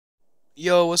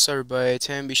Yo, what's up everybody?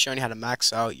 Today I'm be showing you how to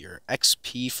max out your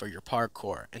XP for your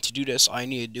parkour. And to do this, all you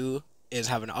need to do is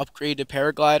have an upgraded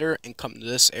paraglider and come to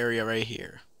this area right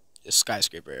here. This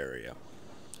skyscraper area.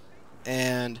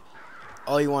 And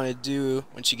all you want to do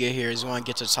once you get here is you want to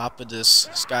get to the top of this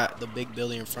the big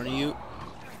building in front of you.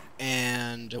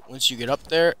 And once you get up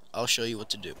there, I'll show you what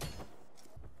to do.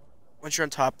 Once you're on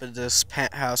top of this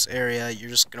penthouse area, you're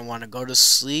just going to want to go to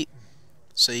sleep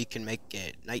so you can make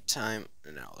it nighttime,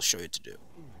 and I'll show you what to do.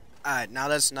 Alright, now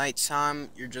that's nighttime,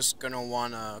 you're just gonna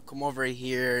wanna come over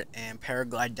here and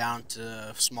paraglide down to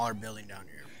a smaller building down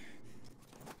here.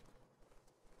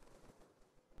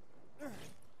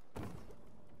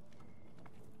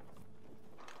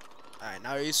 Alright,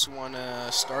 now you just wanna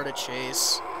start a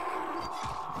chase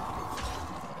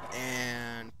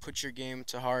and put your game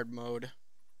to hard mode.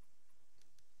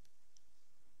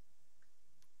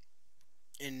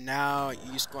 And now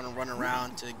you're just gonna run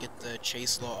around to get the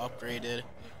chase low upgraded.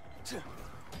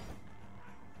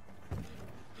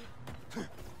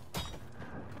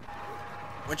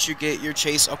 Once you get your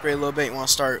chase upgrade a little bit, you want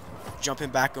to start jumping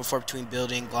back and forth between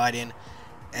building, gliding,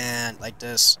 and like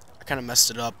this. I kind of messed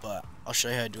it up, but I'll show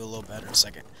you how to do a little better in a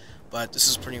second. But this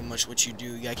is pretty much what you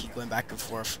do. You gotta keep going back and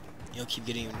forth. You'll keep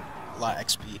getting a lot of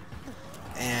XP.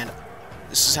 And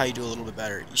this is how you do a little bit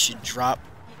better. You should drop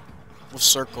with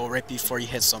circle right before you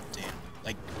hit something.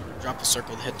 Like drop a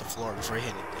circle to hit the floor before you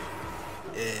hit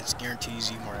anything. It guarantees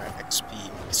you more XP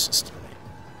consistently.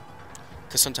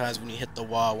 Because sometimes when you hit the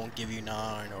wall, it won't give you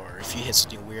none, or if you hit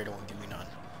something weird, it won't give you none,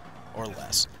 or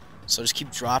less. So just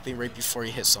keep dropping right before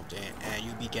you hit something, and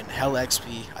you'll be getting hella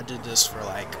XP. I did this for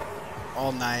like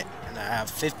all night, and I have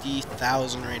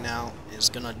 50,000 right now. It's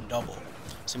gonna double.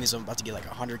 So it means I'm about to get like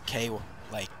 100K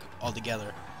like all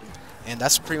together. And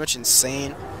that's pretty much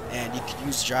insane, and you can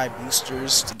use dry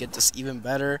boosters to get this even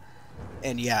better.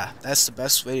 And yeah, that's the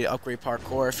best way to upgrade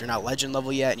parkour if you're not legend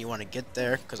level yet and you want to get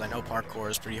there, because I know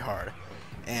parkour is pretty hard.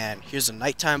 And here's a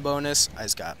nighttime bonus. I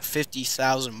just got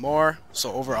 50,000 more,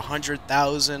 so over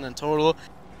 100,000 in total.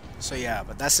 So yeah,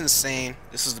 but that's insane.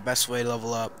 This is the best way to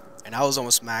level up, and I was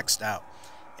almost maxed out,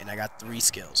 and I got 3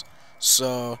 skills.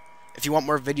 So if you want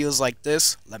more videos like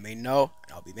this, let me know,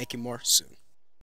 and I'll be making more soon.